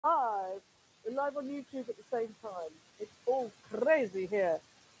live on YouTube at the same time. It's all crazy here.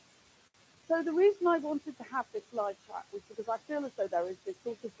 So the reason I wanted to have this live chat was because I feel as though there is this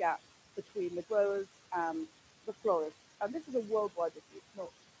sort of gap between the growers and the florists. And this is a worldwide issue. It's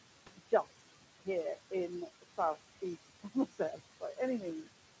not just here in South East Somerset by any means.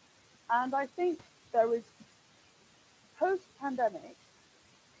 And I think there is post-pandemic,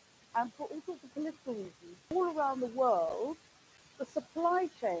 and for all sorts of political reasons, all around the world, the supply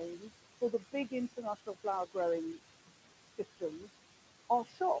chains for the big international flower growing systems are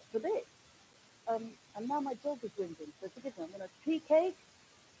shot for this. And now my dog is whinging, so forgive me. I'm going to tea cake.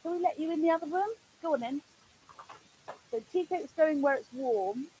 Can we let you in the other room? Go on in. So tea cake's going where it's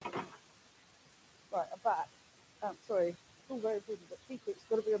warm. Right, I'm back. Sorry, it's all very important, but tea cake's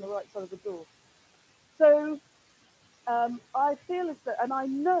got to be on the right side of the door. So I feel as though, and I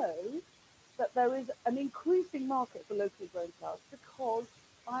know that there is an increasing market for locally grown flowers because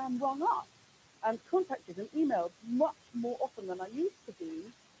I am rung up and contacted and emailed much more often than I used to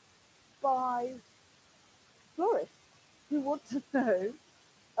be by florists who want to know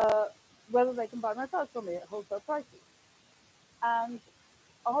whether they can buy my flowers from me at wholesale prices. And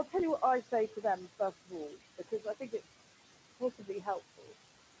I'll tell you what I say to them first of all, because I think it's possibly helpful.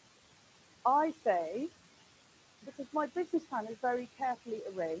 I say, because my business plan is very carefully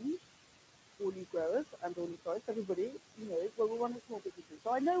arranged, all you growers and all you florists, everybody, well, we're one of the small businesses.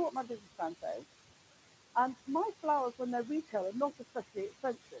 So I know what my business plan says. And my flowers, when they're retail, are not especially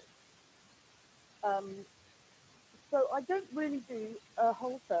expensive. So I don't really do a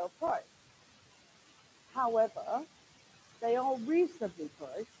wholesale price. However, they are reasonably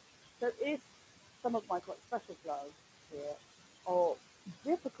priced. So if some of my quite special flowers here are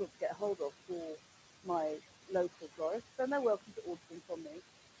difficult to get hold of for my local florist, then they're welcome to order them from me.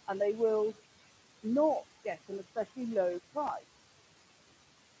 And they will not get an especially low price.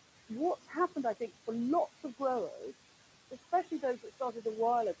 What's happened, I think, for lots of growers, especially those that started a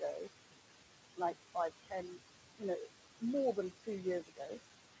while ago, like 5, 10, more than 2 years ago,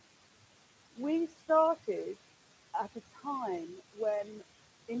 we started at a time when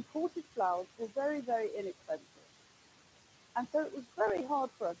imported flowers were very, very inexpensive. And so it was very hard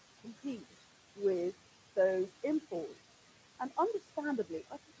for us to compete with those imports. And understandably,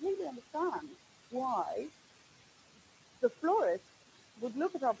 I completely understand why the florists would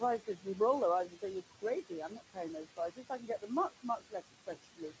look at our prices and roll their eyes and say, "You're crazy, I'm not paying those prices. I can get them much, much less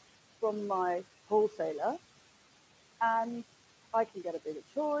expensively from my wholesaler. And I can get a bigger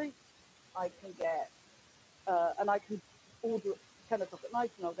choice. I can get, and I can order at 10 o'clock at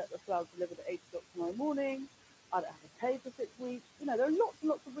night and I'll get the flowers delivered at 8 o'clock tomorrow morning. I don't have to pay for 6 weeks." There are lots and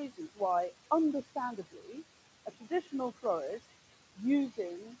lots of reasons why, understandably, a traditional florist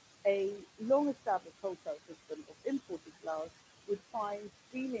using a long-established wholesale system of imported flowers would find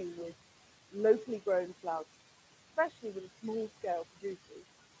dealing with locally grown flowers, especially with a small-scale producers,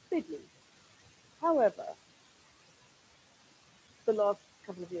 fiddly. However, the last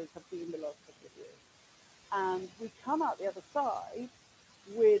couple of years have been the last couple of years. And we come out the other side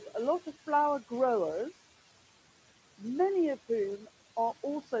with a lot of flower growers, many of whom are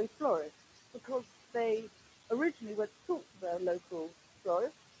also florists, because they originally went to talk to their local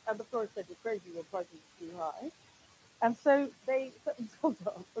florist, and the florist said, "You're crazy, your prices are too high." And so they set themselves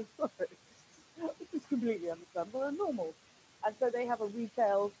up as florists, which is completely understandable and normal. And so they have a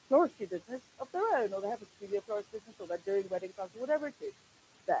retail floristry business of their own, or they have a studio florist business, or they're doing wedding flowers, or whatever it is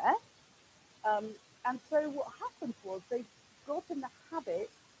there. And so what happened was they got in the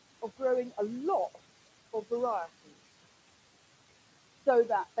habit of growing a lot of varieties so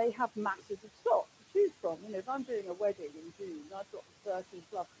that they have masses of stock to choose from. If I'm doing a wedding in June, I've got 30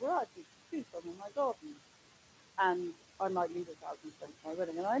 plus varieties to choose from in my garden. And I might need 1,000 stems for my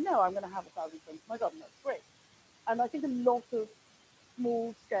wedding. And I know I'm going to have 1,000 stems for my garden. That's great. And I think a lot of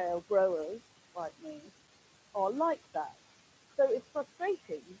small-scale growers like me are like that. So it's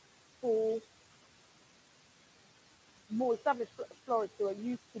frustrating for more established florists who are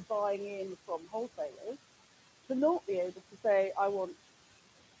used to buying in from wholesalers to not be able to say, "I want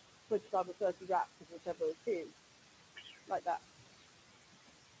 25 or 30 wraps of whatever it is," like that.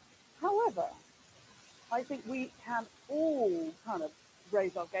 However, I think we can all kind of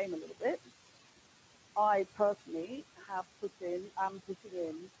raise our game a little bit. I personally am putting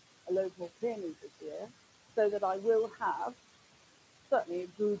in a load more peonies this year, so that I will have certainly a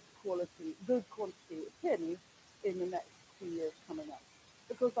good quantity of peonies in the next 2 years coming up,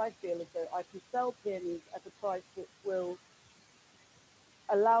 because I feel as though I can sell peonies at a price which will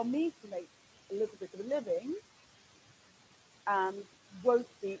allow me to make a little bit of a living and won't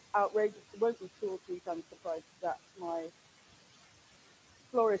be outrageous, won't be 2 or 3 times the price that my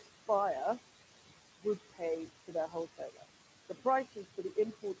florist buyer would pay to their wholesaler. The prices for the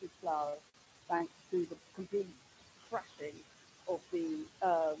imported flour, thanks to the complete crashing of the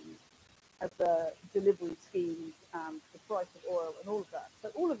delivery schemes and the price of oil and all of that.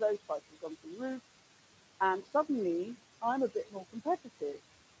 So all of those prices have gone through the roof, and suddenly I'm a bit more competitive.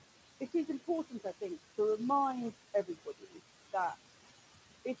 It is important, I think, to remind everybody that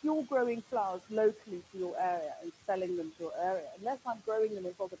if you're growing flowers locally to your area and selling them to your area, unless I'm growing them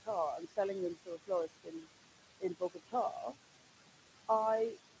in Bogota and selling them to a florist in Bogota, I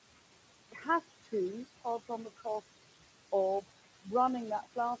have to pass on the cost of running that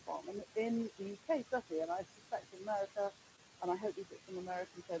flower farm in the UK, especially, and I suspect in America, and I hope we get some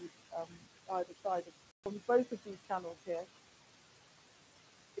American friends either side of on both of these channels here.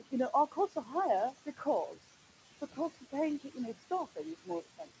 Our costs are higher because the cost of paying, staffing is more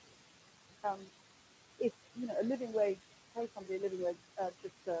expensive. Um, if a living wage, pay somebody a living wage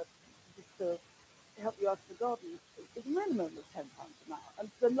just to help you out in the garden is a minimum of £10 an hour.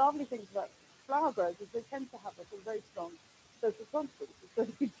 And the lovely things about flower growers is they tend to have a very strong social conscience. So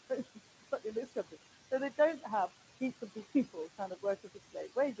they don't, but in this country, so they don't have heaps of people kind of working for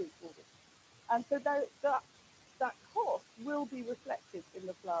slave wages for them. And so that cost will be reflected in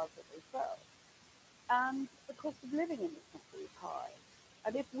the flowers that they sell. And the cost of living in this country is high.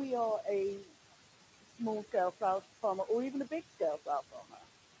 And if we are a small scale flower farmer or even a big scale flower farmer,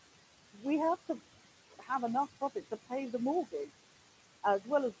 we have to have enough profit to pay the mortgage as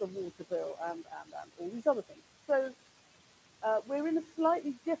well as the water bill and all these other things. So we're in a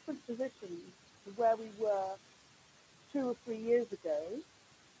slightly different position to where we were 2 or 3 years ago.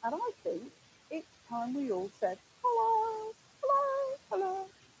 And I think it's time we all said, hello, hello, hello.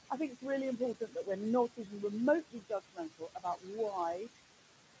 I think it's really important that we're not even remotely judgmental about why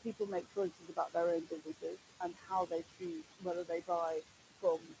people make choices about their own businesses and how they choose whether they buy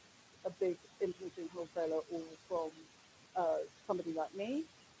from a big importing wholesaler or from somebody like me.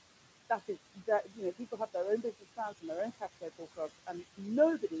 That is that people have their own business plans and their own cash flow forecasts, and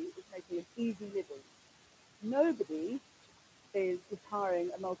nobody is making an easy living. Nobody is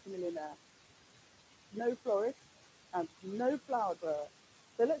hiring a multimillionaire. No florist and no flower grower.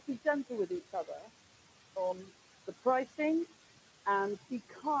 So let's be gentle with each other on the pricing and be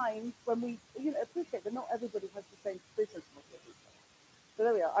kind when we appreciate that not everybody has the same business model as each other. So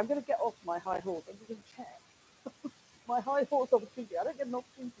there we are. I'm going to get off my high horse. I'm just going to check my high horse opportunity. I don't get an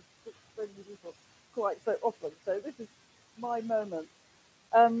opportunity to talk to so many people quite so often. So this is my moment.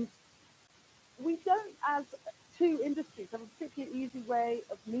 Um, we don't, as two industries, have a particularly easy way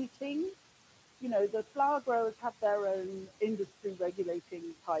of meeting. The flower growers have their own industry regulating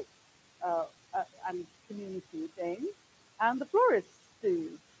type and community thing, and the florists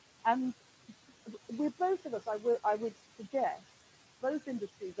do. And with both of us, I would suggest both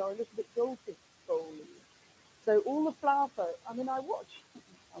industries are a little bit goldfish bowly. So all the flower folk, I'm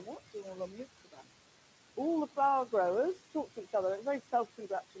watching all on Instagram. All the flower growers talk to each other in a very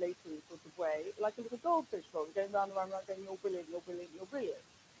self-congratulatory sort of way, like a little goldfish bowl, going round and round, round, going, you're brilliant, you're brilliant, you're brilliant.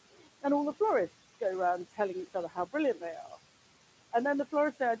 And all the florists go around telling each other how brilliant they are. And then the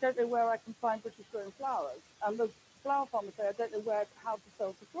florists say, I don't know where I can find British grown flowers. And the flower farmers say, I don't know how to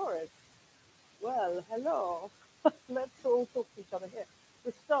sell to florists. Well, hello. Let's all talk to each other here.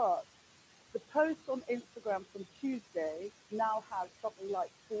 For start, the post on Instagram from Tuesday now has something like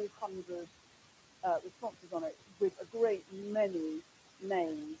 400 responses on it with a great many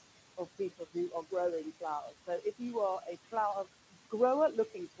names of people who are growing flowers. So if you are a flower grower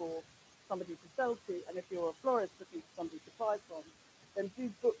looking for somebody to sell to, and if you're a florist looking for somebody to buy from, then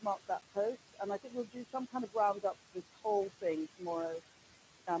do bookmark that post. And I think we'll do some kind of roundup for this whole thing tomorrow,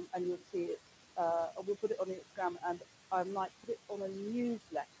 and you'll see it. We'll put it on Instagram, and I might put it on a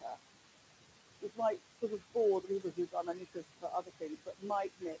newsletter. It might sort of bore the people who've done anything for other things, but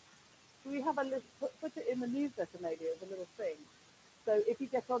might mix. So we have a list, put it in the newsletter maybe as a little thing. So if you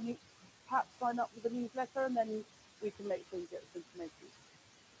get on, you perhaps sign up with the newsletter, and then we can make sure you get this information.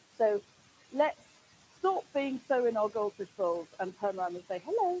 So let's stop being so in our goldfish bowls and turn around and say,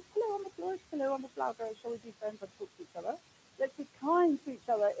 hello, hello, I'm the florist, hello, I'm the flower grower, shall we be friends and talk to each other? Let's be kind to each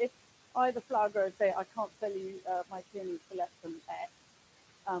other. If either flower growers say, I can't sell you my peonies for less than X,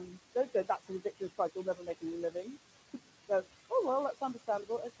 don't go, that's a ridiculous price, you'll never make any living. So, oh, well, that's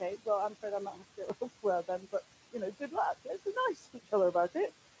understandable. Okay, well, I'm afraid I might have to go elsewhere then, but, good luck. Let's be nice to each other about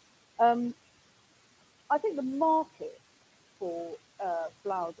it. I think the market for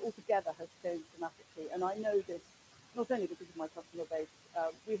flowers altogether has changed dramatically, and I know this not only because of my customer base.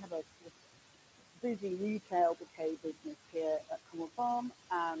 We have a sort of busy retail bouquet business here at Common Farm,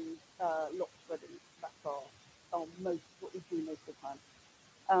 and lots of weddings. That's our most what we do most of the time.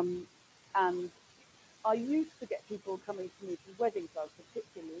 And I used to get people coming to me for wedding flowers,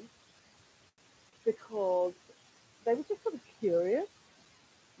 particularly because they were just sort of curious.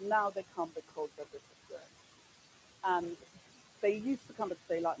 Now they come because they're business grown. And they used to come because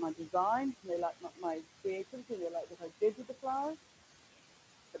they like my design, they like my creativity, they like what I did with the flowers.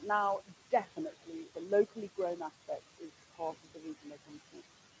 But now, definitely, the locally grown aspect is part of the reason they come to me.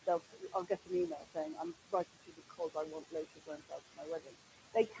 I'll get an email saying, I'm writing to you because I want locally grown flowers for my wedding.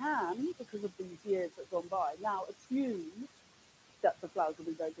 They can, because of these years that have gone by, now assume that the flowers will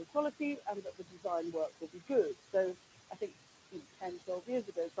be very good quality and that the design work will be good. So I think 10, 12 years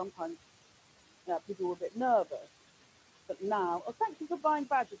ago, sometimes people were a bit nervous. But now, oh, thank you for buying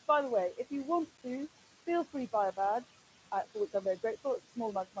badges. By the way, if you want to, feel free to buy a badge, for which I'm very grateful. It's a small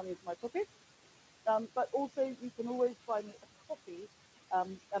amount of money into my pocket. But also, you can always buy me a copy.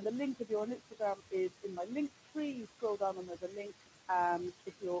 And the link, if you're on Instagram, is in my link tree. You scroll down and there's a link. And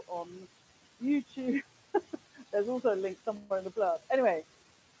if you're on YouTube, there's also a link somewhere in the blurb. Anyway,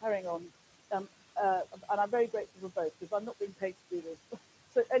 carrying on. Um, and I'm very grateful for both because I'm not being paid to do this.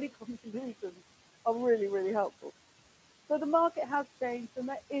 So any contributions are really, really helpful. So the market has changed, and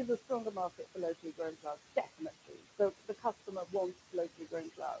there is a stronger market for locally grown flowers, definitely. So the customer wants locally grown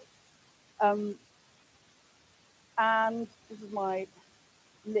flowers. Um, and this is my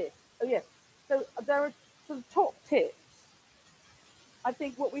list. Oh, yes. So there are sort of top tips. I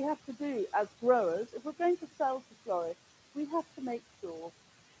think what we have to do as growers, if we're going to sell to florists, we have to make sure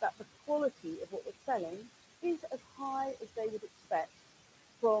that the quality of what we're selling is as high as they would expect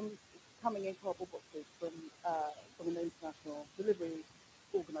from coming in cardboard boxes from an international delivery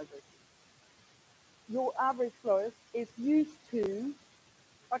organisation. Your average florist is used to,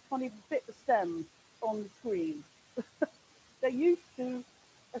 I can't even fit the stems on the screen. They're used to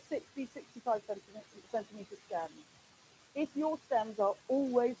a 60, 65 centimetre stem. If your stems are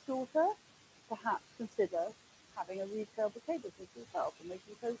always shorter, perhaps consider having a retail bouquet business yourself and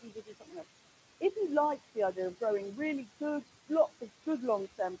making cozies or do something else. If you like the idea of growing really good, lots of good long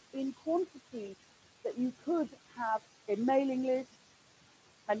stems in quantity that you could have a mailing list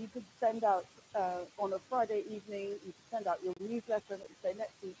and you could send out on a Friday evening, you could send out your newsletter and it would say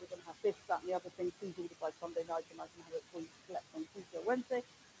next week we're going to have this, that and the other thing, please order by Sunday night and I can have it for you to collect on Tuesday or Wednesday.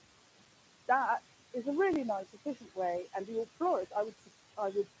 That is a really nice, efficient way, and your florist, I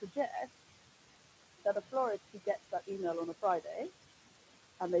would suggest that a florist who gets that email on a Friday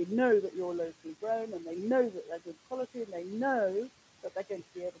and they know that you're locally grown and they know that they're good quality and they know that they're going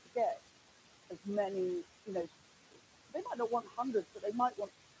to be able to get as many, they might not want hundreds, but they might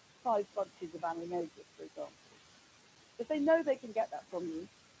want 5 bunches of animagus, for example. If they know they can get that from you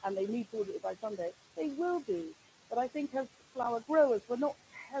and they need to order it by Sunday, they will do. But I think as flower growers, we're not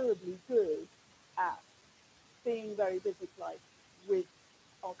terribly good at being very businesslike with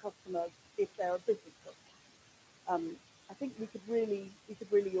our customers if they're a business customer. I think we could really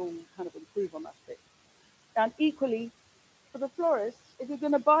all kind of improve on that bit. And equally, for the florists, if you're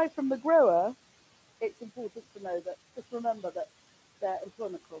going to buy from the grower, it's important to know that, just remember that their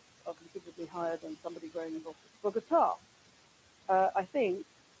employment costs are considerably higher than somebody growing in Bogota. I think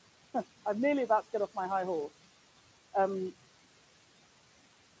I'm nearly about to get off my high horse. Um,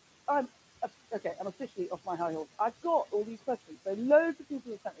 I'm okay. I'm officially off my high horse. I've got all these questions. So loads of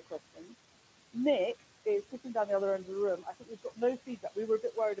people have sent me questions. Nick is sitting down the other end of the room. I think we've got no feedback. We were a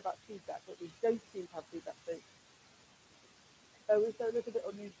bit worried about feedback, but we don't seem to have feedback. So we're so a little bit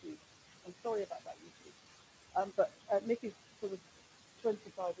on YouTube. I'm sorry about that, YouTube. But Nick is sort of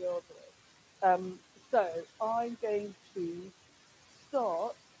 25 yards away. So I'm going to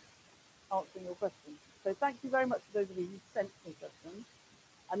start answering your questions. So thank you very much for those of you who sent me questions.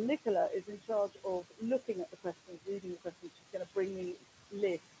 And Nicola is in charge of looking at the questions, reading the questions. She's going to bring me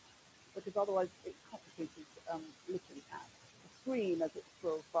lists because otherwise it's complicated looking at the screen as it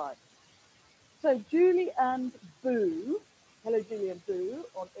scrolls by. So Julie and Boo, hello Julie and Boo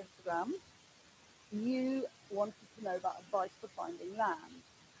on Instagram, you wanted to know about advice for finding land.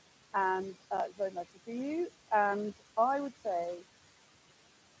 And it's very nice to see you. And I would say,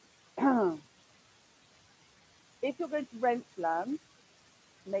 if you're going to rent land,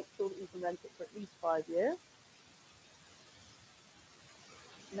 make sure that you can rent it for at least 5 years.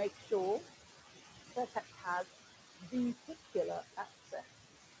 Make sure that it has vehicular access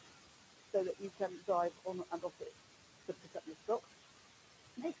so that you can drive on and off it to pick up your stock.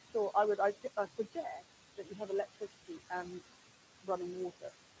 Make sure, I suggest that you have electricity and running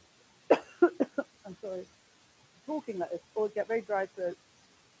water. I'm sorry, talking like this, or get very dry throat.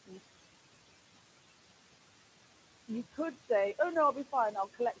 You could say, oh no, I'll be fine, I'll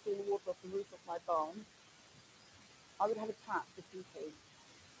collect all the water off the roof of my barn. I would have a tap just in case.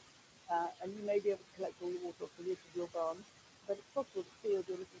 and you may be able to collect all your water off the roof of your barn, but it's possible the field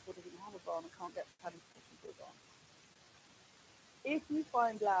you're looking for doesn't have a barn and can't get planning permission for a barn. If you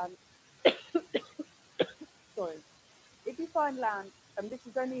find land, sorry, if you find land, and this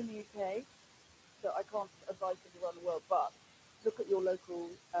is only in the UK, so I can't advise people around the world, but look at your local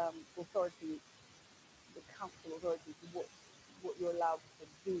authority, the council authority, for what you're allowed to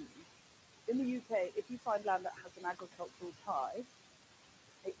do. In the UK, if you find land that has an agricultural tie,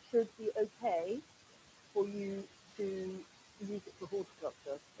 it should be okay for you to use it for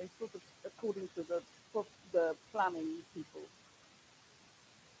horticulture. They sort of, according to the planning people,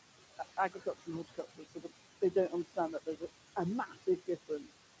 agriculture and horticulture, sort of, they don't understand that there's a massive difference,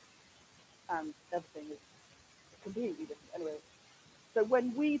 and everything is completely different. Anyway, so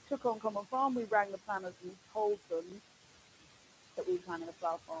when we took on Common Farm, we rang the planners and told them that we were planning a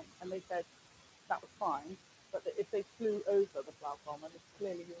flower farm, and they said that was fine, but that if they flew over the flower farm and it's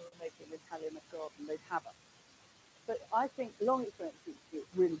clearly we were making an Italian garden, they'd have us. But I think long experience is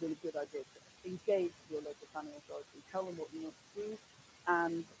a really, really good idea to engage your local planning authority, tell them what you want to do,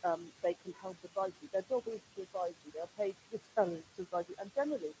 and they can help advise you. Their job is to advise you. They're paid to tell you to advise you. And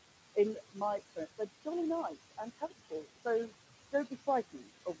generally, in my experience, they're jolly nice and helpful. So don't be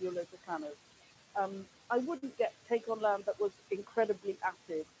frightened of your local planners. I wouldn't take on land that was incredibly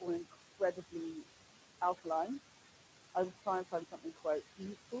acid or incredibly alkaline. I would try and find something quite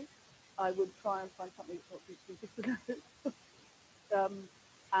useful. I would try and find something that's not too stupid to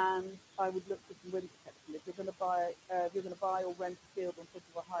and I would look for some wind protection. If you're going to buy or rent a field on top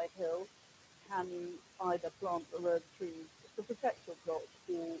of a high hill, can you either plant a row of trees to protect your plot,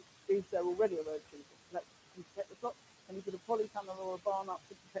 or is there already a row of trees that can protect the plot? Can you put a polytunnel or a barn up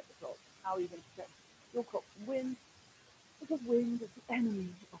to protect the plot? How are you going to protect your crops from wind? Because wind is the enemy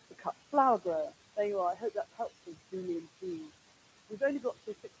of the cut flower grower. There you are. I hope that helps with Julian T. We've only got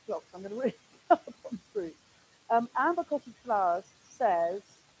to 6 o'clock, so I'm going to really up on through. Amber Cottage Flowers says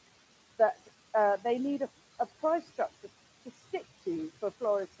that they need a price structure to stick to for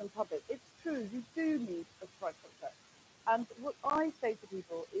florists and public. It's true, you do need a price structure. And what I say to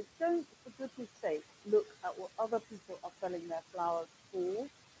people is don't, for goodness sake, look at what other people are selling their flowers for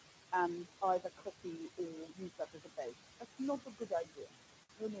and either copy or use that as a base. That's not a good idea.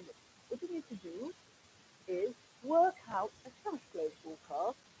 No, no, no. What you need to do is work out a cash flow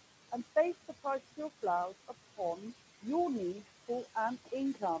forecast and base the price of your flowers upon your need for an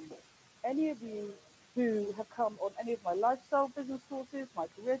income. Any of you who have come on any of my lifestyle business courses, my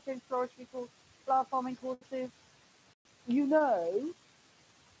career change floristry course, flower farming courses, you know,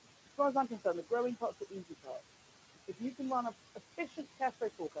 as far as I'm concerned, the growing part's the easy part. If you can run an efficient cash flow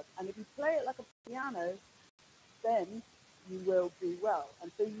forecast, and if you play it like a piano, then you will do well.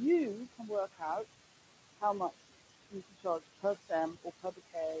 And so you can work out how much you can charge per stem or per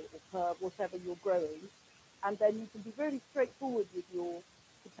bouquet or per whatever you're growing, and then you can be very straightforward with your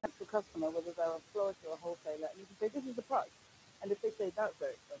potential customer, whether they're a florist or a wholesaler, and you can say, this is the price. And if they say that's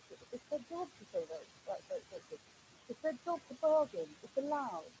very expensive, it's their job to say that's very expensive. It's their job to bargain. It's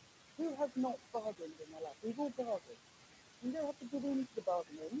allowed. Who has not bargained in their life? We've all bargained. You don't have to give in to the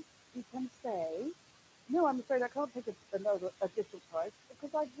bargaining. You can say, no, I'm afraid I can't take a different price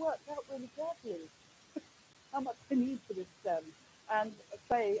because I've worked out really carefully how much I need for this stem. And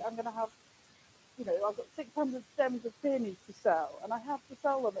say I'm going to have, I've got 600 stems of peonies to sell, and I have to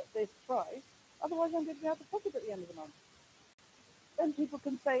sell them at this price. Otherwise, I'm going to be out of pocket at the end of the month. Then people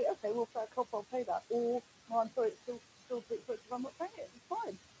can say, okay, well, for a cop, I'll pay that. Or, well, I'm sorry, it's still too expensive, I'm not paying it. It's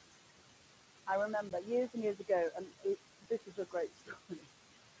fine. I remember years and years ago, and this is a great story.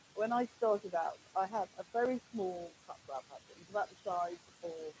 When I started out, I had a very small cut flower patch. It was about the size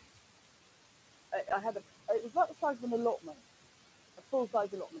of, it was about the size of an allotment, a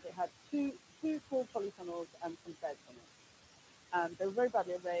full-size allotment. It had two small polytunnels and some beds on it. And they were very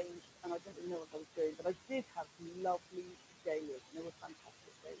badly arranged, and I didn't really know what I was doing, but I did have some lovely dahlias, and they were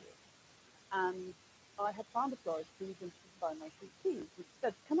fantastic dahlias. And I had found a florist who was interested in buying my sweet peas. She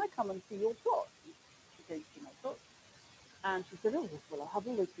said, can I come and see your plot? She came to see my plot. And she said, oh, well, I have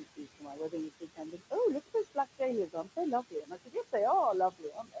all those sweet peas for my wedding this weekend. And, oh, look at those black dahlias, aren't they lovely? And I said, yes, they are lovely,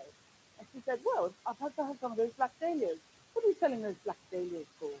 aren't they? And she said, well, I've had to have some of those black dahlias. What are you selling those black dahlias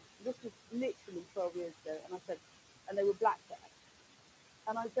for? This was literally 12 years ago. And I said, and they were black there.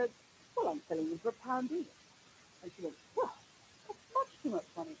 And I said, well, I'm selling them for £1 each. And she went, well, that's much too much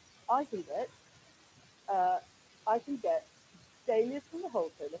money. I can get dahlias from the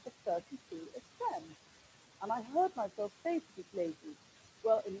wholesaler for 32 a stem. And I heard myself say to this lady,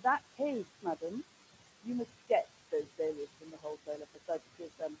 well, in that case, madam, you must get those dahlias from the wholesaler for 32 a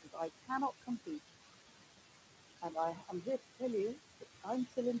stem because I cannot compete. And I am here to tell you that I'm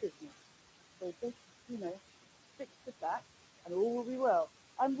still in business. So just, stick to that and all will be well.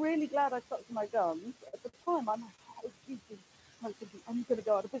 I'm really glad I stuck to my guns. At the time, I'm like, oh, Jesus, I'm going to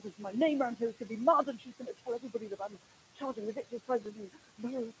go out of business. My name around here is going to be mud, and she's going to tell everybody that I'm charging ridiculous prices.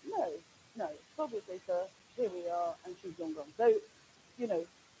 No, obviously, sir, here we are, and she's long gone. So, you know,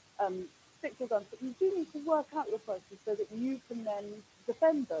 um, stick to your guns, but you do need to work out your prices so that you can then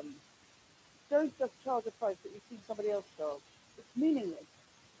defend them. Don't just charge a price that you've seen somebody else charge. It's meaningless.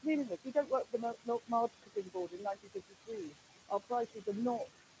 Meaningless. We don't work for the marketing board in 1953. Our prices are not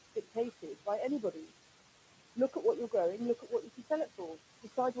dictated by anybody. Look at what you're growing, look at what you can sell it for,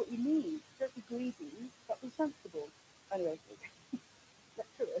 decide what you need. Don't be greedy, but be sensible. Anyway,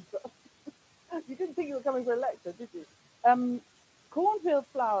 lecture, but you didn't think you were coming for a lecture, did you? Cornfield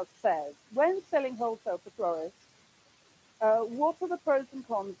Flowers says, when selling wholesale to florists, what are the pros and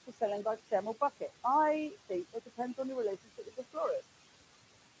cons for selling by stem or bucket? I think it depends on your relationship with the florist.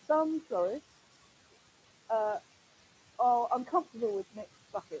 Some florists uh, are uncomfortable with mixed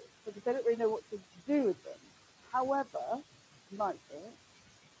buckets because they don't really know what to do with them. However, you might think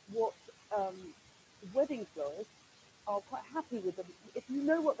what um, wedding florists are quite happy with them. If you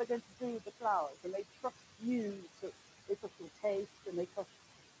know what they're going to do with the flowers and they trust you, they trust your taste and they trust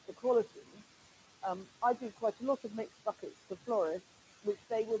the quality. I do quite a lot of mixed buckets for florists, which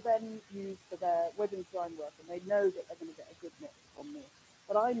they will then use for their wedding design work, and they know that they're going to get a good mix from me.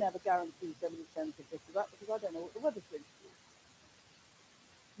 But I never guarantee 70% of this or that because I don't know what the weather's going to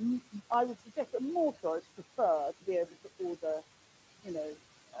do. I would suggest that more florists prefer to be able to order, you know,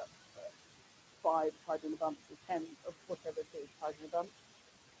 uh, 5 tied in a bunch or 10 of whatever it is tied in a bunch,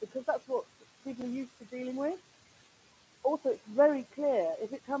 because that's what people are used to dealing with. Also, it's very clear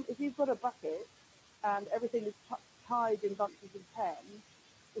if you've got a bucket and everything is tied in bunches of 10,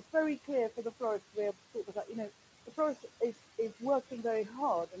 it's very clear for the florist to be able to talk about, the florist is working very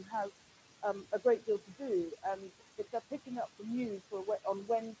hard and has a great deal to do. And if they're picking up from you on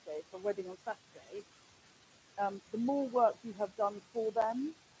Wednesday for a wedding on Saturday, the more work you have done for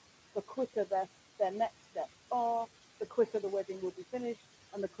them, the quicker their next steps are, the quicker the wedding will be finished,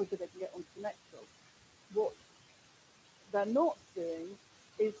 and the quicker they can get on to the next job. What they're not doing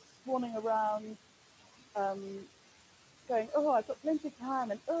is swanning around, going, oh, I've got plenty of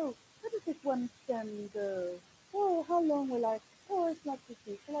time, and oh, how does this one stem go? Oh, how long will I? Oh, it's like this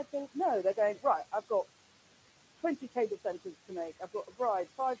week. Shall I go? No, they're going, right, I've got 20 table centres to make. I've got a bride,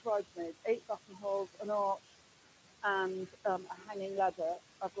 5 bridesmaids, 8 buttonholes, an arch, and a hanging ladder.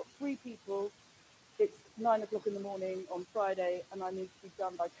 I've got 3 people. It's 9 o'clock in the morning on Friday, and I need to be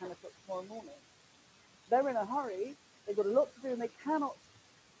done by 10 o'clock tomorrow morning. They're in a hurry. They've got a lot to do, and they cannot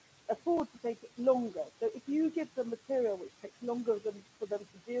afford to take it longer. So if you give them material which takes longer for them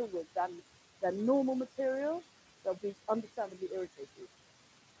to deal with than their normal material, they'll be understandably irritated.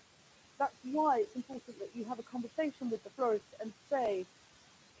 That's why it's important that you have a conversation with the florist and say,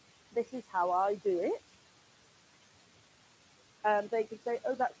 this is how I do it. And they can say,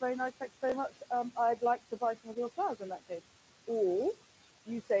 oh, that's very nice, thanks very much. I'd like to buy some of your flowers in that case. Or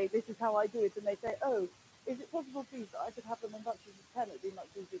you say, this is how I do it. And they say, oh, is it possible, please, that I could have them in bunches of 10? It'd be much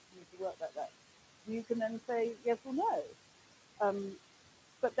easier for me to work like that. You can then say yes or no.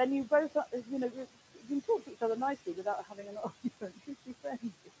 But then you both, you can talk to each other nicely without having an argument. You should be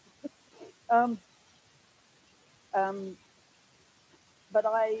friends. um, um, but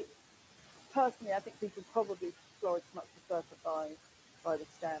personally, I think people probably florists much prefer to buy by the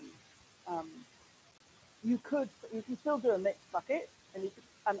stem. Um, you can still do a mixed bucket,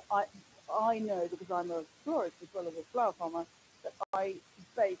 and I know because I'm a florist as well as a flower farmer that I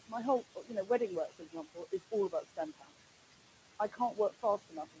base my whole wedding work, for example, is all about stem count. I can't work fast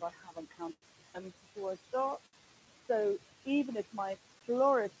enough if I haven't counted stems before I start. So even if my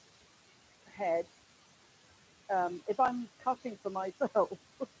florist head, if I'm cutting for myself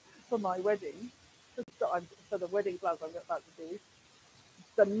for my wedding, for the wedding flowers I'm about to do,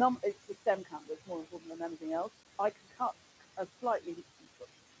 it's the stem count that's more important than anything else. I can cut a slightly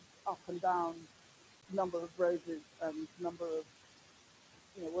up and down number of roses and number of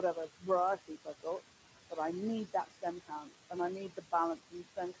whatever varieties I've got, but I need that stem count and I need the balance in the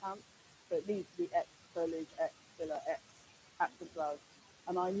stem count. So it needs to be X foliage, X filler, X active flowers,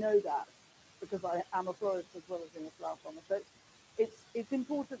 and I know that because I am a florist as well as being a flower farmer. So it's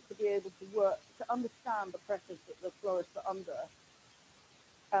important to be able to understand the pressures that the florists are under.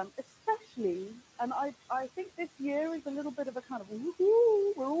 Especially, and I think this year is a little bit of a kind of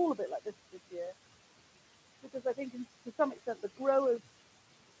woohoo, we're all a bit like this year, because I think to some extent the growers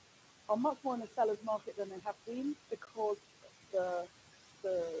are much more in the seller's market than they have been because the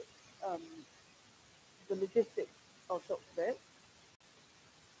the logistics are shocked a bit.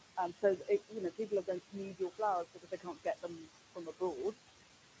 And so, people are going to need your flowers because they can't get them from abroad.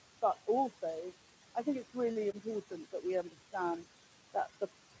 But also, I think it's really important that we understand that the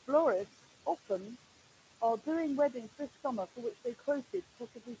florists often are doing weddings this summer for which they quoted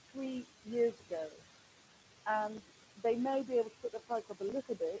possibly 3 years ago. And they may be able to put the price up a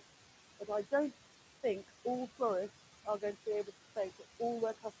little bit, but I don't think all florists are going to be able to say to all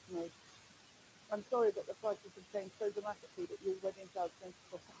their customers, I'm sorry that the prices have changed so dramatically that your wedding flowers are going to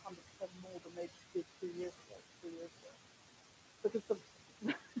cost 100% more than they did 2 years ago, 3 years ago. Because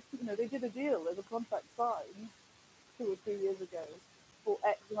they did a deal, there's a contract signed 2 or 3 years ago for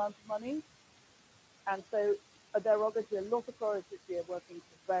X amount of money, and so there are going to be a lot of florists this year working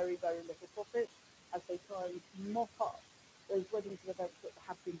for very, very little profit as they try and mop up those weddings and events that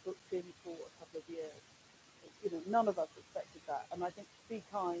have been booked in for a couple of years. None of us expected that, and I think be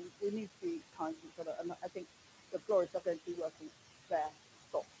kind. We need to be kind to each other, and I think the florists are going to be working their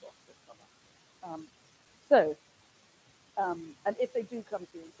socks off this summer. So, and if they do come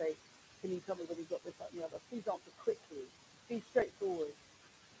to you and say, "Can you tell me whether you've got this, that, and the other?" Please answer quickly. Be straightforward.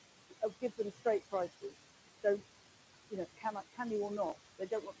 Give them straight prices. Don't, can you or not? They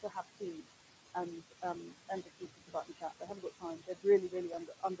don't want to have tea and just keep about and chat. They haven't got time. They're really, really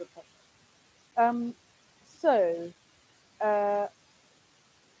under pressure. So, I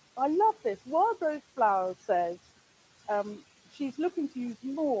love this. Wild Rose Flowers says she's looking to use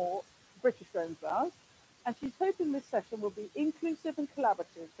more British grown flowers, and she's hoping this session will be inclusive and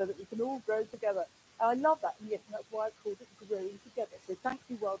collaborative so that we can all grow together. I love that, and yes, and that's why I called it Growing Together. So thank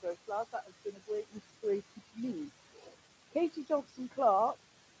you, Wild Rose Flowers. That has been a great inspiration to me. Katie Johnson Clark,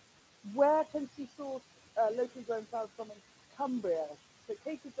 where can she source locally grown flowers from in Cumbria? So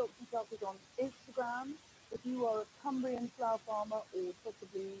Katie Johnson Clark is on Instagram. If you are a Cumbrian flower farmer or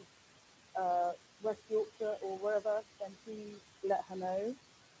possibly West Yorkshire or wherever, then please let her know.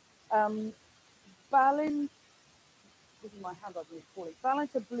 This is my hand I've been calling.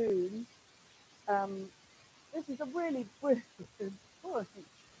 Valenta Bloom. This is a really brilliant point.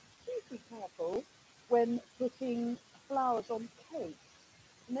 Please be careful when putting flowers on cakes.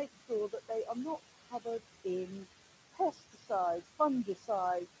 Make sure that they are not covered in pesticides,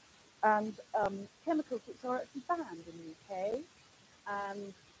 fungicides, and chemicals which are actually banned in the UK.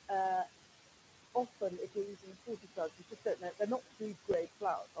 And often, if you're using 40 flowers, you just don't know, they're not food grade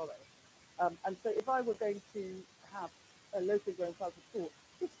flowers, are they? And so if I were going to have a locally grown flower before,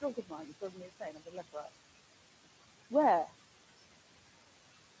 this dog of mine is driving me insane. I'm going to let her out. Where?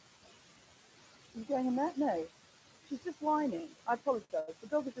 You going in there? No. She's just whining. I apologise. The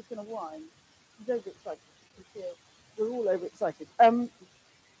dog is just going to whine. She's overexcited. We're all overexcited.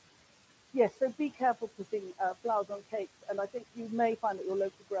 Yes, so be careful putting flowers on cakes, and I think you may find that your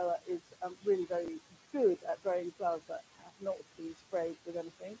local grower is really very good at growing flowers that have not been sprayed with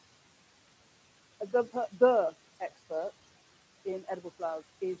anything. The expert in edible flowers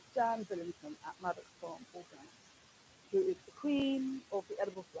is Jan Billington at Maddox Farm Organics, who is the queen of the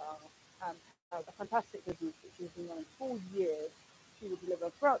edible flower and has a fantastic business which she's been running for years. She will deliver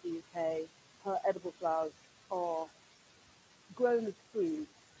throughout the UK. Her edible flowers are grown as food.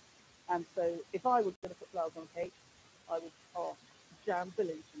 And so if I were going to put flowers on cake, I would ask Jan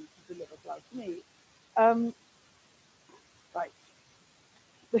Billington to deliver flowers to me. Right.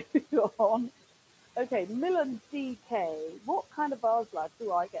 Moving on. Okay, Millen DK. What kind of vase life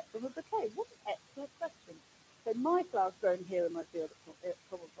do I get from a bouquet? What an excellent question. So my flowers grown here in my field at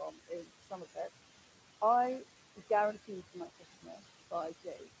Common Farm in Somerset, I guarantee to my customer by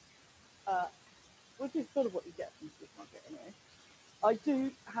date, which is sort of what you get from the supermarket anyway. I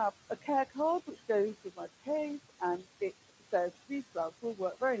do have a care card which goes with my bouquets, and it says these flowers will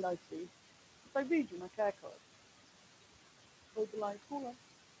work very nicely if I read you my care card. Hold the line caller.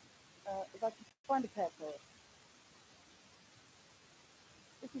 If I can find a care card.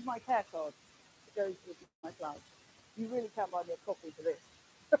 This is my care card. It goes with my flowers. You really can't buy me a copy for this.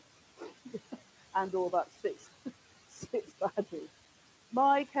 And all that six badges.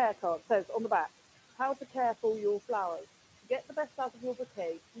 My care card says on the back, how to care for your flowers. To get the best out of your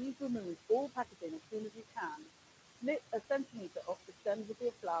bouquet, please remove all packaging as soon as you can. Snip a centimetre off the stems of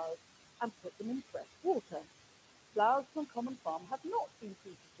your flowers and put them in fresh water. Flowers from Common Farm have not been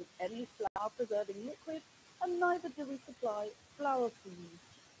treated with any flower-preserving liquid, and neither do we supply flower food.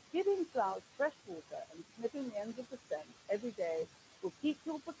 Giving flowers fresh water and snipping the ends of the stems every day will keep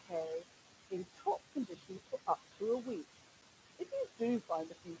your bouquet in top condition for up to a week. If you do find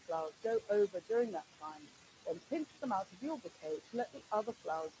a few flowers go over during that time, then pinch them out of your bouquet to let the other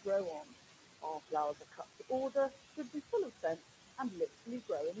flowers grow on. Our flowers are cut to order, should be full of scent, and literally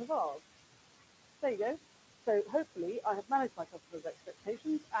grow in the vase. There you go. So hopefully I have managed my customers'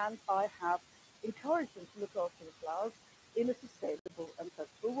 expectations and I have encouraged them to look after the flowers in a sustainable and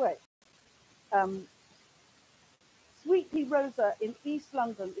sensible way. Um, Sweet Pea Rosa in East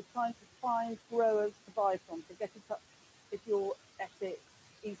London is trying to find growers to buy from. So get in touch if you're Essex,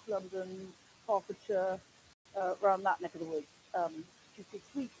 East London, Hertfordshire, around that neck of the woods. She's called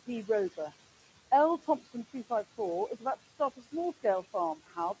Sweet Pea Rosa. L. Thompson 254 is about to start a small-scale farm.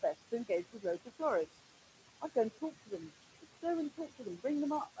 How best to engage with local florists? I'd go and talk to them. Just go and talk to them. Bring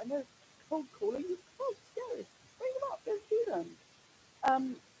them up. I know cold calling is so scary. Bring them up. Go see them.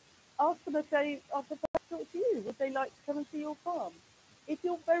 Um, Ask them if they are prepared to talk to you. Would they like to come and see your farm? If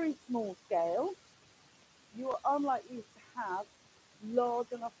you're very small scale, you are unlikely to have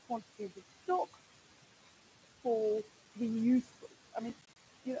large enough quantities of stock for to be useful. I mean,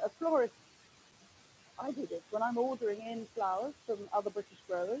 a florist, I do this when I'm ordering in flowers from other British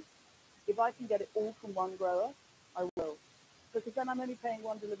growers. If I can get it all from one grower, I will. Because then I'm only paying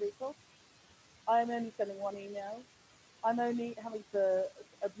one delivery cost. I'm only sending one email. I'm only having to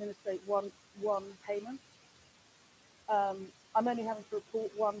administrate one payment. I'm only having to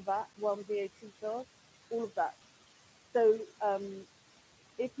report one VAT, one VAT charge, all of that. So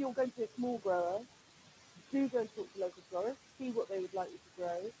if you're going to be a small grower, do go and talk to local florists, see what they would like you to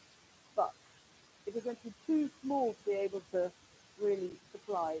grow. But if you're going to be too small to be able to really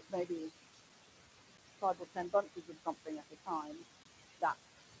supply maybe 5 or 10 bunches of something at a time, that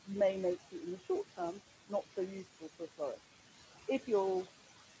may make you in the short term not so useful for a florist. If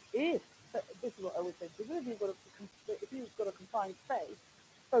this is what I always say, if you've got a confined space,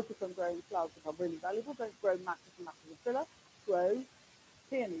 focus on growing flowers that are really valuable. Don't grow masses and masses of filler. Grow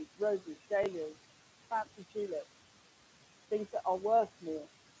peonies, roses, dahlias, fancy tulips, things that are worth more.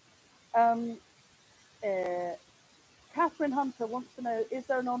 Um, uh, Catherine Hunter wants to know, is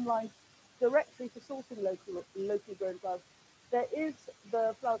there an online directory for sourcing locally grown flowers? There is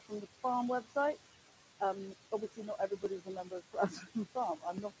the Flowers from the Farm website. Obviously, not everybody's a member of Flowers from the Farm.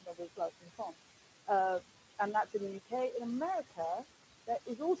 I'm not a member of Flowers from the Farm. And that's in the UK. In America, there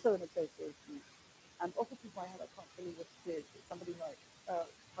is also an association. And off the top of my head, I can't believe what it is. But somebody might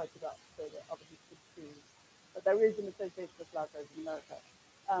type it up so that other people can see. But there is an association of flower growers in America.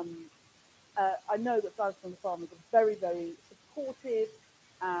 I know that Flowers from the Farm is a very, very supportive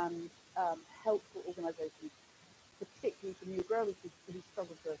and helpful organisation, particularly for new growers who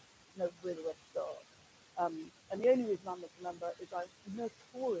struggle to know really where to start. And the only reason I'm not a member is I'm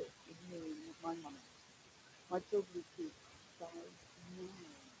notorious with mean with my money. My children's fees size 9.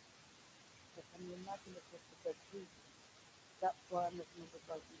 So can you imagine the cost of their school fees? That's why I'm not a member of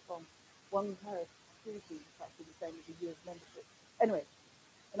Flowers from the Farm. One pair of school fees is actually the same as a year's membership. Anyway,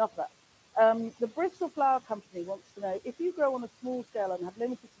 enough of that. The Bristol Flower Company wants to know, if you grow on a small scale and have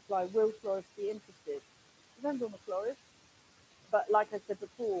limited supply, will florists be interested? Depends on the florist. But like I said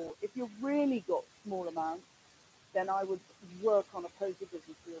before, if you've really got small amounts, then I would work on a posy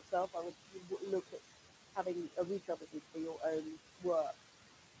business for yourself. I would look at having a retail business for your own work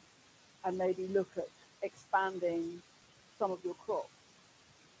and maybe look at expanding some of your crops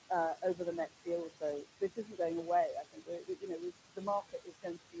over the next year or so. This isn't going away. I think the market is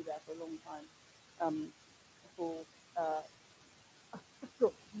going to be there for a long time. For I've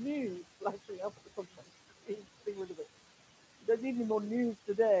got news flashing up at the top of my screen. Getting rid of it. There's even more news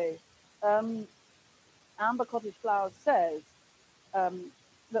today. Amber Cottage Flowers says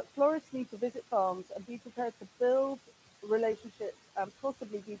that florists need to visit farms and be prepared to build relationships and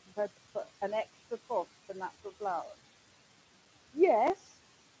possibly be prepared to put an extra cost for natural flowers. Yes,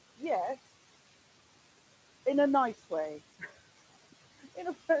 yes, in a nice way, in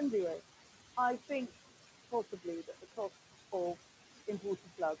a friendly way. I think possibly that the cost of imported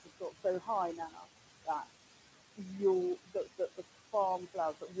flowers has got so high now that the farm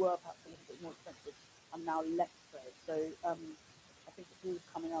flowers that were perhaps a little bit more expensive are now less so. So I think it's all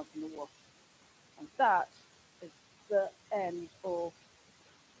coming out in the wash. And that is the end of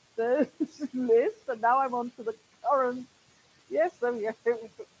the list. And now I'm on to the current. Yes, there we go. We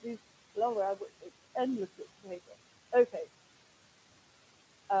put these lower, it's endless bits of paper. Okay.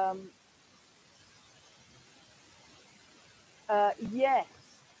 Um, yes,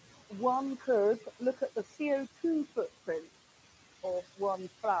 one could look at the CO2 footprint of one's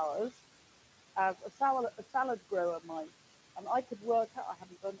flowers as a salad grower might. And I could work out, I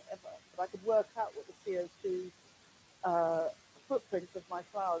haven't done it ever, but I could work out what the CO2 footprint of my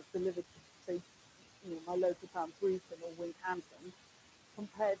flowers delivered to, say, my local town, Bruton or Wincanton,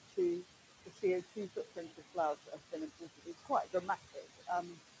 compared to the CO2 footprint of flowers that have been imported. It's quite dramatic,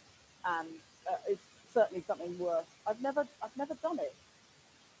 and it's certainly something worth. I've never done it.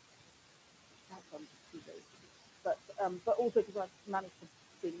 That's on 2 days. but also because I've managed to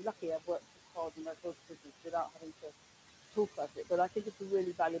be lucky. I've worked hard in my horse business without having to talk about it. But I think it's a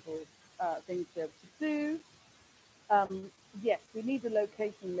really valuable thing to be able to do. Um, yes, we need a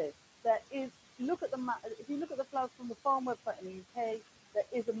location list. There is, look at the map. If you look at the flowers from the farm website in the UK, there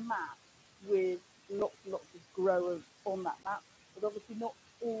is a map with lots of growers on that map. But obviously, not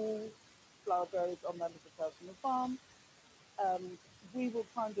all flower growers are members of Flowers from the Farm. Um, we will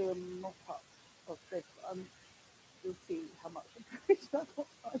try and do a mock up of this. We'll see how much information I've got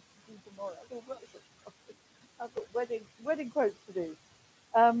time to do tomorrow. I've got wedding quotes to do.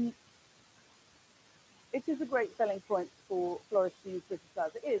 Um, it is a great selling point for florists to use British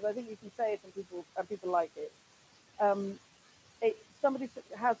flowers. It is. I think you can say it, and people like it. Um, somebody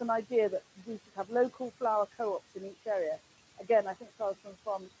has an idea that we should have local flower co-ops in each area. Again, I think Flowers from the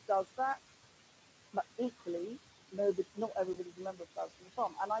Farm does that, but equally, not everybody's a member of Flowers from the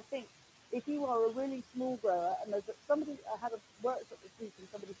Farm. And I think if you are a really small grower, and somebody I had a workshop this week, and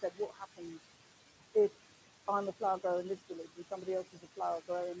somebody said, "What happens if I'm a flower grower in this village and somebody else is a flower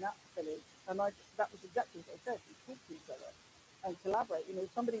grower in that village?" And that was exactly what I said. We talk to each other and collaborate.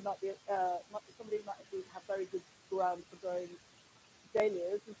 Somebody might have very good ground for growing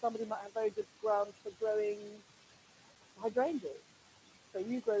dahlias, and somebody might have very good ground for growing hydrangeas. So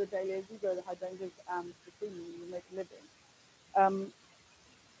you grow the dahlias, you grow the hydrangeas, and between you make a living. Um,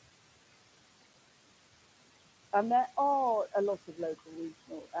 and there are a lot of local,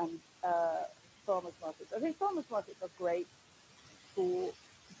 regional, and farmers markets. I think farmers markets are great for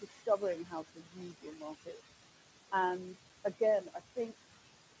discovering how to use your market. And again, I think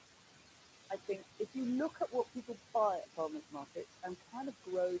if you look at what people buy at farmers markets and kind of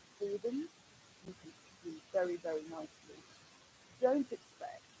grow for them, you can do very, very nicely. Don't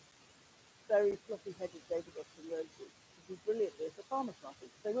expect very fluffy headed David Austin roses to do brilliantly at the farmers market.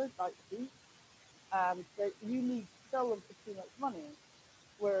 They won't like to, and you need to sell them for too much money.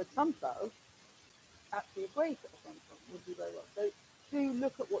 Whereas sunflowers actually are great at the farmers market, would do very well. So do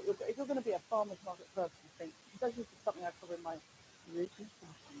look at what if you're going to be a farmers market person, I think this is something I cover in my written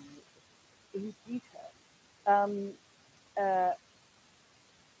in detail. Um, uh,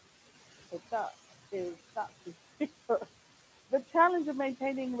 so that's the challenge of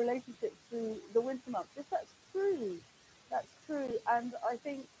maintaining relationships through the winter months. If that's true, that's true. And I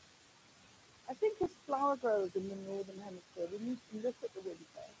think as flower growers in the northern hemisphere, we need to look at the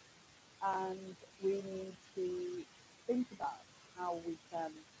winter, and we need to think about how we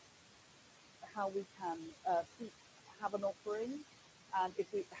can see, have an offering, and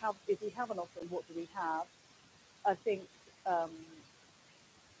if we have an offering, what do we have? I think um,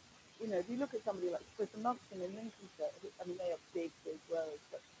 if you look at somebody like Chris and Munson in Lincolnshire, I mean, they are big growers,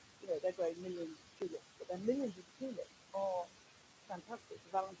 but they're growing millions of tulips, but their millions of tulips are fantastic for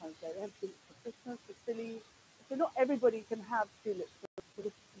Valentine's Day. They have tulips for Christmas, for Silly. So not everybody can have tulips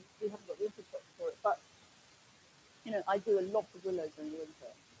because we haven't got the infrastructure for it. But I do a lot of willows in the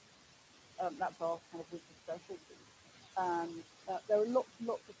winter. That's our kind of winter specialty. And there are lots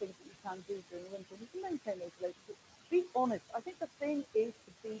of things that you can do during the winter. You can maintain those relationships. Be honest. I think the thing is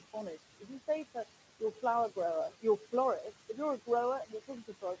to be honest. If you say to your flower grower, your florist, if you're a grower and you're talking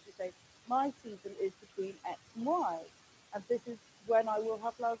to a florist, you say, my season is between X and Y, and this is when I will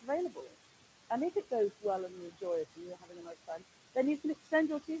have flowers available. And if it goes well and you enjoy it and you're having a nice time, then you can extend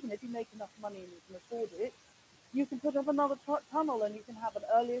your season. If you make enough money and you can afford it, you can put up another tunnel and you can have an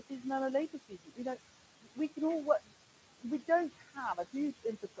earlier season and a later season. We can all work. We don't have a huge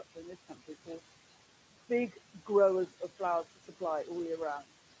infrastructure in this country for big growers of flowers to supply all year round.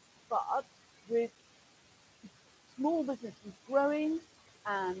 But with small businesses growing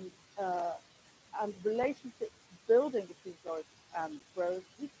and uh, and relationships building between florists and growers,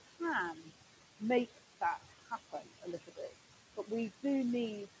 we can make that happen a little bit. But we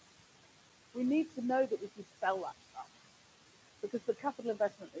need to know that we can sell that stuff because the capital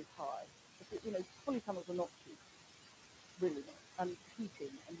investment is high. Polytunnels are not cheap, really not, and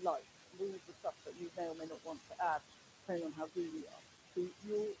heating and light and all the stuff that you may or may not want to add, depending on how green you are, to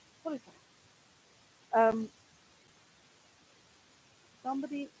your polytunnel. Um,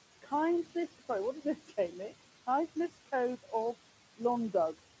 somebody, kindness, sorry, what does it say, Nick? Kindness code of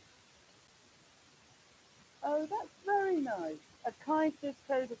Londug. Oh, that's very nice. A kindness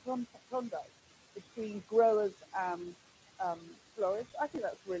code of conduct between growers and um, florists. I think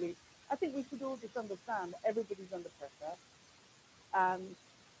that's really. I think we should all just understand that everybody's under pressure, and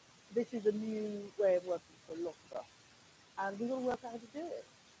this is a new way of working for a lot of us, and we've got to work out how to do it.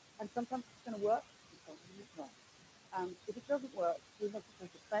 And sometimes it's going to work, and sometimes it's not. And if it doesn't work, we must take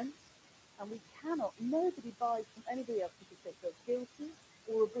offence, and we cannot. Nobody buys from anybody else because they feel guilty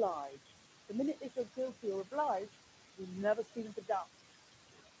or obliged. The minute they feel guilty or obliged, you never see them for doubt.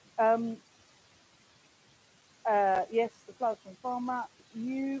 Um, yes, the flowers from Farmer.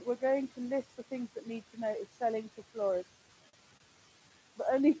 You were going to list the things that need to know is selling to florists, but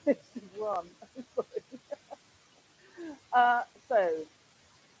only listed one. So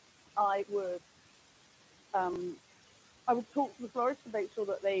I would um, I would talk to the florist to make sure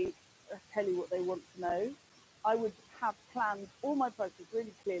that they tell you what they want to know. I would have planned all my prices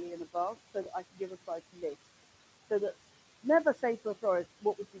really clearly in advance so that I can give a price list. So that never say to a florist,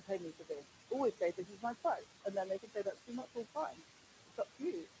 what would you pay me for this? Always say, this is my price. And then they can say, that's too much, all fine. It's up to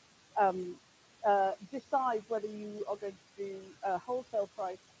you. Um, decide whether you are going to do a wholesale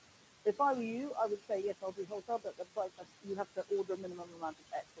price. If I were you, I would say, yes, I'll do wholesale, but the price, you have to order a minimum amount of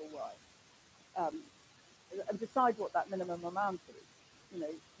X or Y. Um, and decide what that minimum amount is. You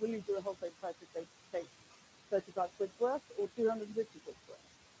know, will you do a wholesale price if they take 35 quid's worth or 250 quid's worth?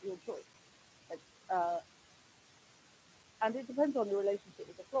 Your choice. Like, and it depends on your relationship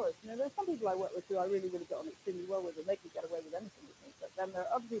with the florist. You know, there's some people I work with who I really, really get on extremely well with, and they can get away with anything with me. But then there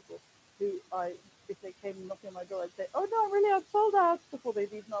are other people who if they came knocking on my door, I'd say, oh no, really, I'm sold out before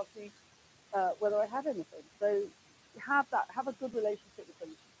they've even asked me whether I had anything. So have a good relationship with them.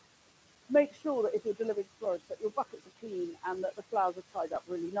 Make sure that if you're delivering to florists that your buckets are clean and that the flowers are tied up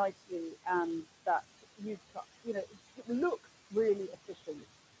really nicely and that you've cut, you know, look really efficient,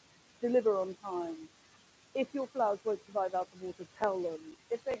 deliver on time. If your flowers won't survive out of water, tell them.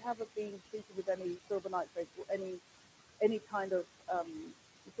 If they haven't been treated with any silver nitrate or any kind of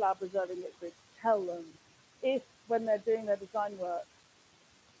flower preserving liquid, tell them. If when they're doing their design work,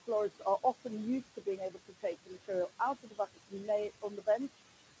 florists are often used to being able to take the material out of the bucket and lay it on the bench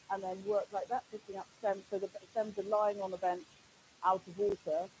and then work like that, picking up stems so the stems are lying on the bench out of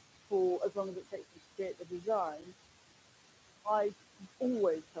water for as long as it takes to create the design. I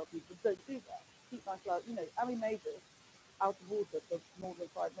always tell people, don't do that. Keep my flower, you know, Ami Major out of water for more than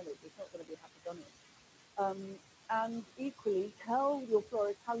 5 minutes. It's not going to be happy done it. And equally, tell your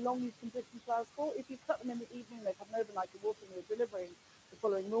florist how long you can condition flowers for. If you cut them in the evening, they've had an overnight of water and you're delivering the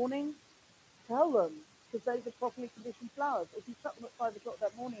following morning, tell them because those are properly conditioned flowers. If you cut them at 5 o'clock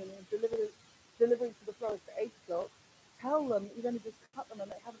that morning and you're delivering to the florist at 8 o'clock, tell them you've only just cut them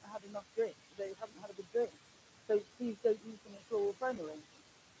and they haven't had enough drink. They haven't had a good drink. So please don't use them in floral foam arrangements.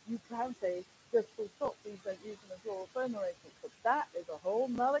 You can say just full stop, please don't use them in floral foam arrangements, but that is a whole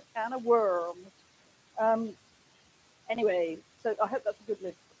nother can of worms. Um, anyway, so I hope that's a good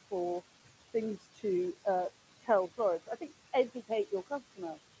list for things to tell florists. I think educate your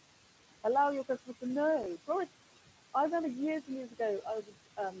customer. Allow your customer to know. Florists, I remember years and years ago,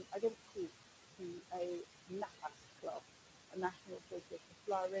 I gave a talk to a NAPAS club, a National Association of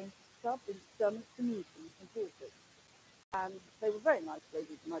Flower Arrangers Club in Sturminster Newton in Dorset. And they were very nice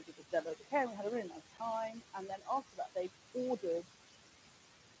ladies, and I did a demo of the care, and we had a really nice time. And then after that, they ordered,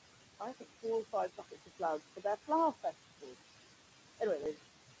 I think, 4 or 5 buckets of flowers for their flower festival. Anyway,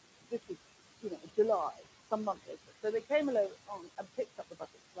 this was, July, some month later. So they came along and picked up the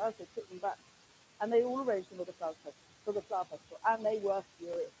buckets of flowers, they took them back, and they all arranged them for the flower festival, and they were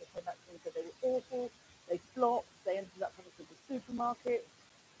furious. They came back to me and said they were awful, they flopped, they ended up having to go to the supermarket,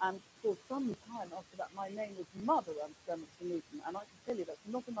 and for some time after that, my name was mud around Sturminster Newton, and I can tell you that's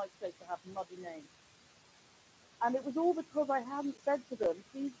not a nice place to have a muddy name. And it was all because I hadn't said to them,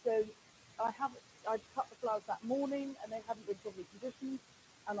 please don't, I'd cut the flowers that morning and they hadn't been properly conditioned.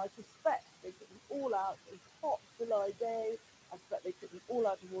 And I suspect they took them all out. It was a hot July day. I suspect they took them all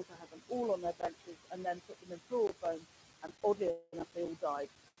out of water, had them all on their benches, and then put them in floral foam. And oddly enough, they all died.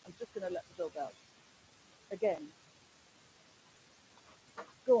 I'm just going to let the dog out. Again,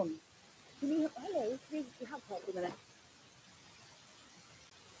 go on. Hello, can you have help for a minute?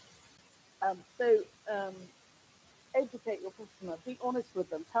 Um, so, um, educate your customer, be honest with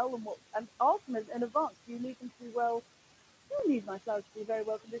them, tell them what, and ask them in advance, do you need them to be well, you need my flowers to be very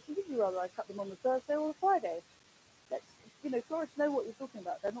well conditioned, would you rather I cut them on the Thursday or the Friday? Let's, florists know what you're talking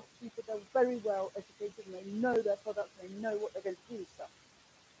about, they're not stupid, they're very well educated and they know their products and they know what they're going to do with stuff.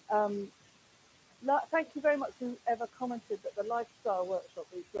 Thank you very much whoever commented that the lifestyle workshop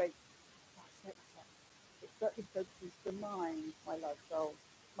is great. It certainly focuses the mind, my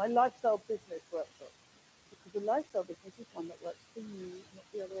lifestyle business workshop. Because the lifestyle business is one that works for you, not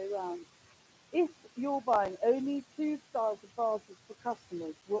the other way around. If you're buying only 2 styles of vases for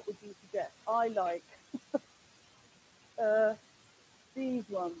customers, what would you suggest? I like these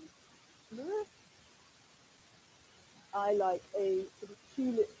ones. I like a sort of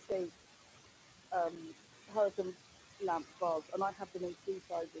tulip-shaped um, hurricane lamp vase, and I have them in 3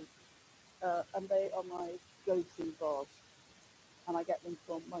 sizes, and they are my go-to vase. and I get them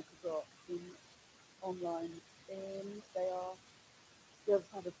from Michael Grant in online. They are the other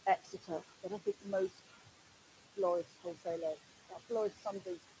side of Exeter, but I think most florist wholesalers, florist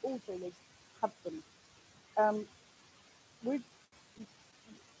sundries, wholesalers have them. Um, would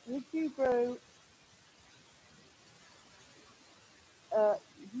would you grow? Uh,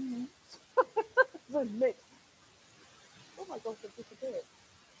 hmm, the mix. Oh my gosh, I've disappeared.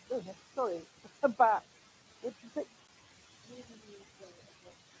 Oh, sorry, I'm back. What you think?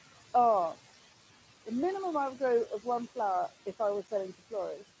 Oh, the minimum I would grow of one flower if I was selling to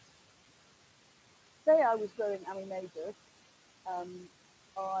florists. Say I was growing Ami major,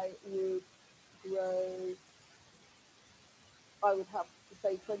 I would grow. I would have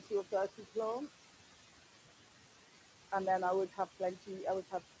say 20 or 30 plants, and then I would have plenty. I would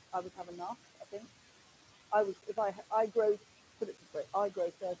have enough. I think I was if I grow. Put it this way, I grow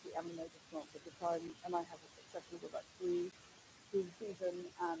 30 Ami major plants at a time, and I have a succession of about three through the season,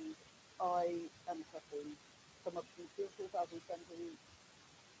 and I am suffering come up to 3,000 or 4,000 cents a week,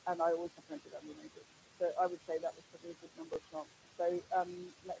 and I always have plenty of Ami majors. So I would say that was probably a good number of plants. So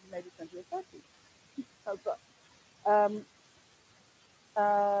maybe 20 or 30. How's that? Um,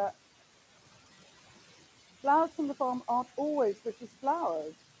 uh, Flowers from the farm aren't always British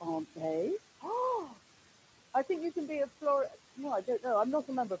flowers, aren't they? Oh, I think you can be a florist. No, I don't know. I'm not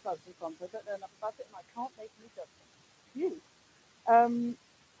a member of Flowers from the Farm, so I don't know enough about it, and I can't make any judgment. You? Um,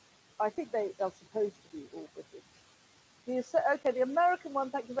 I think they are supposed to be all British. Okay, the American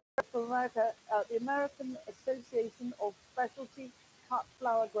one, thank you very much for America. The American Association of Specialty Cut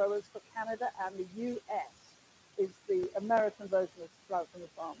Flower Growers for Canada and the US is the American version of Flowers from the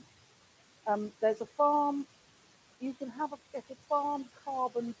Farm. There's a farm you can get a farm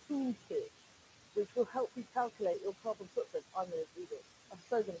carbon toolkit, which will help you calculate your carbon footprint. I'm going to do this. I'm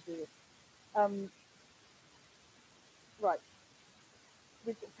so going to do this. Um, right,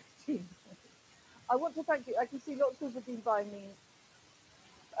 with the 15. I want to thank you. I can see lots of people have been buying me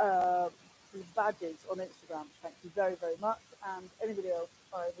uh, badges on Instagram. Thank you very, very much. And anybody else,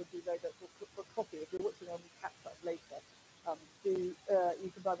 I would be very grateful for coffee. If you're watching on Catch Up later,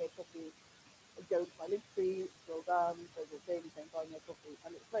 you can buy me a coffee. Go to my link tree, scroll down, there's a thing saying buy me a coffee,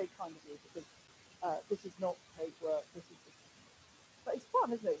 and it's very kind of you because this is not paid work. This is just, but it's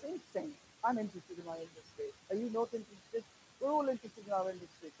fun, isn't it? It's interesting. I'm interested in my industry. Are you not interested? We're all interested in our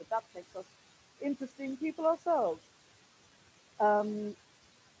industry, so that makes us interesting people ourselves. Um,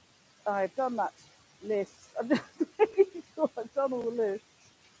 I've done that list. I'm just making sure I've done all the lists.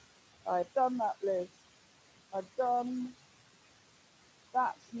 I've done that list. I've done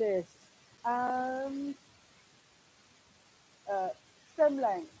that list. And uh, stem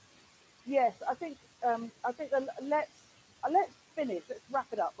length. Yes, I think let's finish. Let's wrap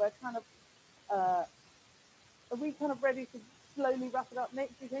it up. We're kind of uh, are we kind of ready to slowly wrap it up, Nick?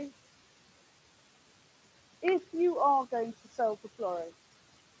 Do you think? If you are going to sell to florists,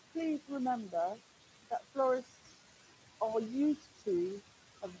 please remember that florists are used to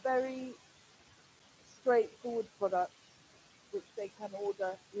a very straightforward product which they can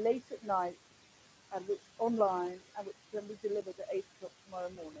order late at night and which online and which can be delivered at 8 o'clock tomorrow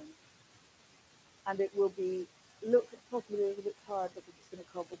morning. And it will be look possibly a little bit tired because it's in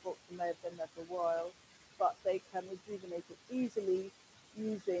a cardboard box and may have been there for a while, but they can rejuvenate it easily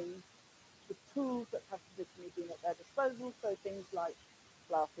using the tools that have traditionally been at their disposal, so things like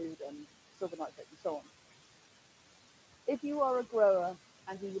flower food and silver nitrate and so on. If you are a grower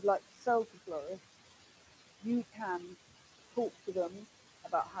and you would like to sell to florists, you can talk to them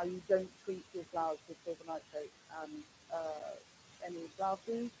about how you don't treat your flowers with silver nitrate and any flower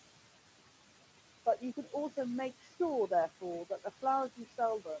food. But you can also make sure, therefore, that the flowers you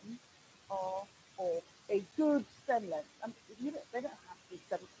sell them are of a good stem length. And they don't have to be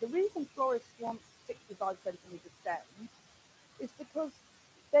 70. The reason florists want 65 centimetre stems is because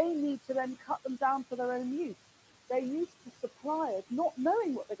they need to then cut them down for their own use. They're used to suppliers not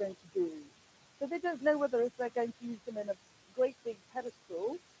knowing what they're going to do. So they don't know whether if they're going to use them in a great big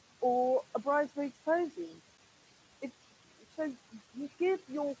pedestal or a bridesmaid's posy. It, so you give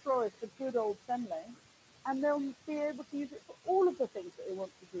your florist a good old stem length, and they'll be able to use it for all of the things that they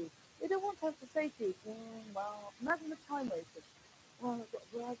want to do. They don't want to have to say to you, well, imagine the time wasted. Well, I've got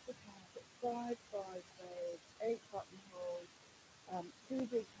bridesmaid hair, I've got five bridesmaids, 8 buttonholes, two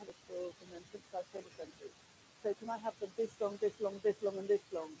big pedestals, and then 6 table centers. So can I have them this long, this long, this long, and this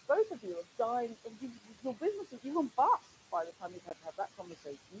long? Both of you are dying. Your business is you will bust by the time you've had to have that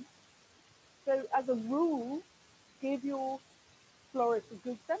conversation. So as a rule, give your florist a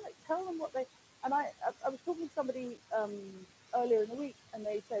good stomach. Tell them what they. And I was talking to somebody earlier in the week, and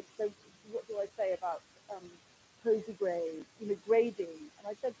they said, "So what do I say about cozy grade, grading. And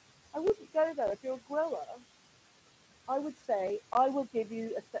I said, I wouldn't go there. If you're a grower, I would say, I will give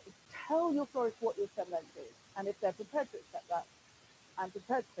you tell your florist what your stem length is. And if they're prepared to accept that and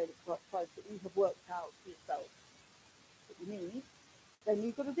prepared to pay the price that you have worked out for yourself that you need, then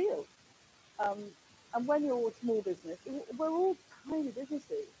you've got a deal. Um, and when you're a small business, we're all tiny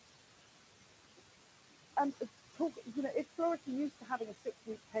businesses. And talk, if florists are used to having a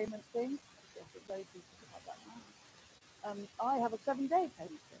 6-week payment thing, I think very few people have that now. I have a 7-day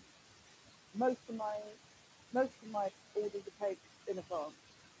payment thing. Most of my orders are paid in advance,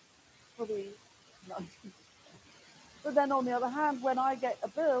 probably 90%. But then on the other hand, when I get a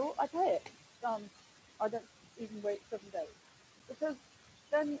bill, I pay it. I don't even wait 7 days because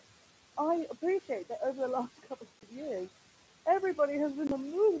then I appreciate that over the last couple of years, everybody has been a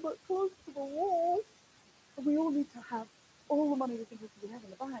little bit close to the wall, and we all need to have all the money we can possibly have in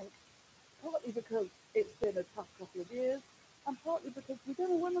the bank. Partly because it's been a tough couple of years, and partly because we don't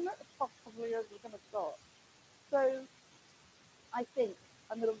know when the next tough couple of years is going to start. So I think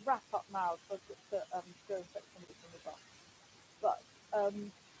I'm going to wrap up now so I've got to go and set somebody from the bus. But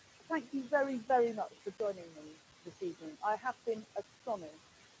thank you very, very much for joining me this evening. I have been astonished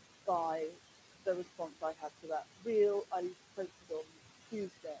by the response I had to that reel I posted on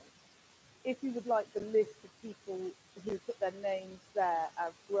Tuesday. If you would like the list of people who put their names there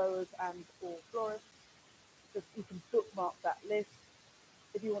as growers and or florists, just you can bookmark that list.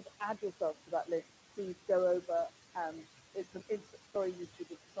 If you want to add yourself to that list, please go over and it's an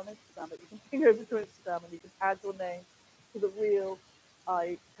YouTube, it's on Instagram, but you can ping over to Instagram and you can add your name to the reel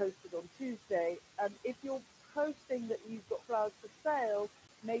I posted on Tuesday. And if you're posting that you've got flowers for sale,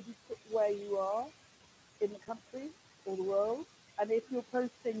 maybe put where you are in the country or the world. And if you're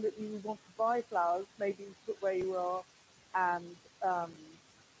posting that you want to buy flowers, maybe put where you are and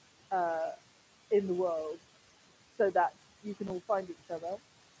in the world so that you can all find each other.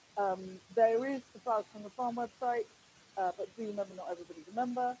 There is the Flowers from the Farm website, but do remember not everybody's a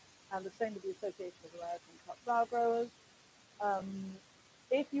member, and the same with the Association of American Cut Flower Growers.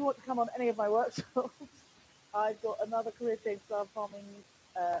 If you want to come on any of my workshops, I've got another career change flower farming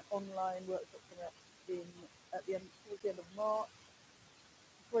online workshop coming up towards the end of March,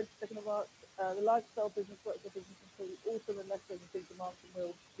 22nd of March. The lifestyle business workshop is also in less than things in March, and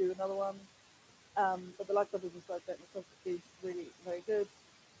we'll do another one. But the lifestyle business workshop is really very good.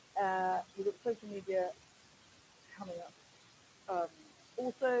 We've got social media coming up.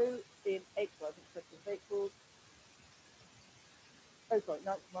 Also in April, I think 20th of April. Oh, sorry,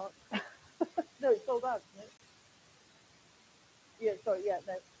 9th of March. No, it's sold out, isn't it? Yeah, sorry, yeah,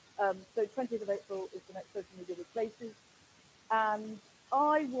 no. So 20th of April is the next social media with places. And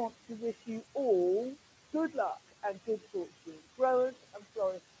I want to wish you all good luck and good fortune, growers and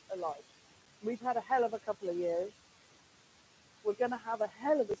florists alike. We've had a hell of a couple of years. We're going to have a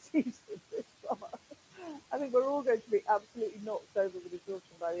hell of a season this summer. I think we're all going to be absolutely knocked over with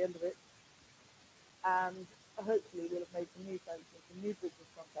exhaustion by the end of it. And hopefully we'll have made some new friends and some new business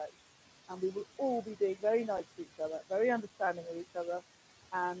contacts. And we will all be being very nice to each other, very understanding of each other.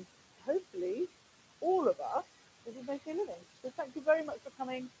 And hopefully all of us will be making a living. So thank you very much for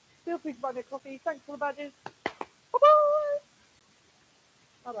coming. Feel free to buy me a coffee. Thanks for the badges. Bye-bye.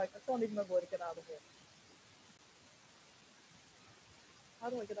 Bye-bye. I can't even remember where to get out of here. How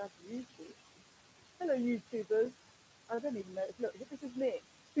do I get out of YouTube? Hello, YouTubers. I don't even know. Look, this is me.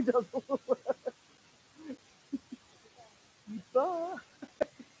 Who does all the work.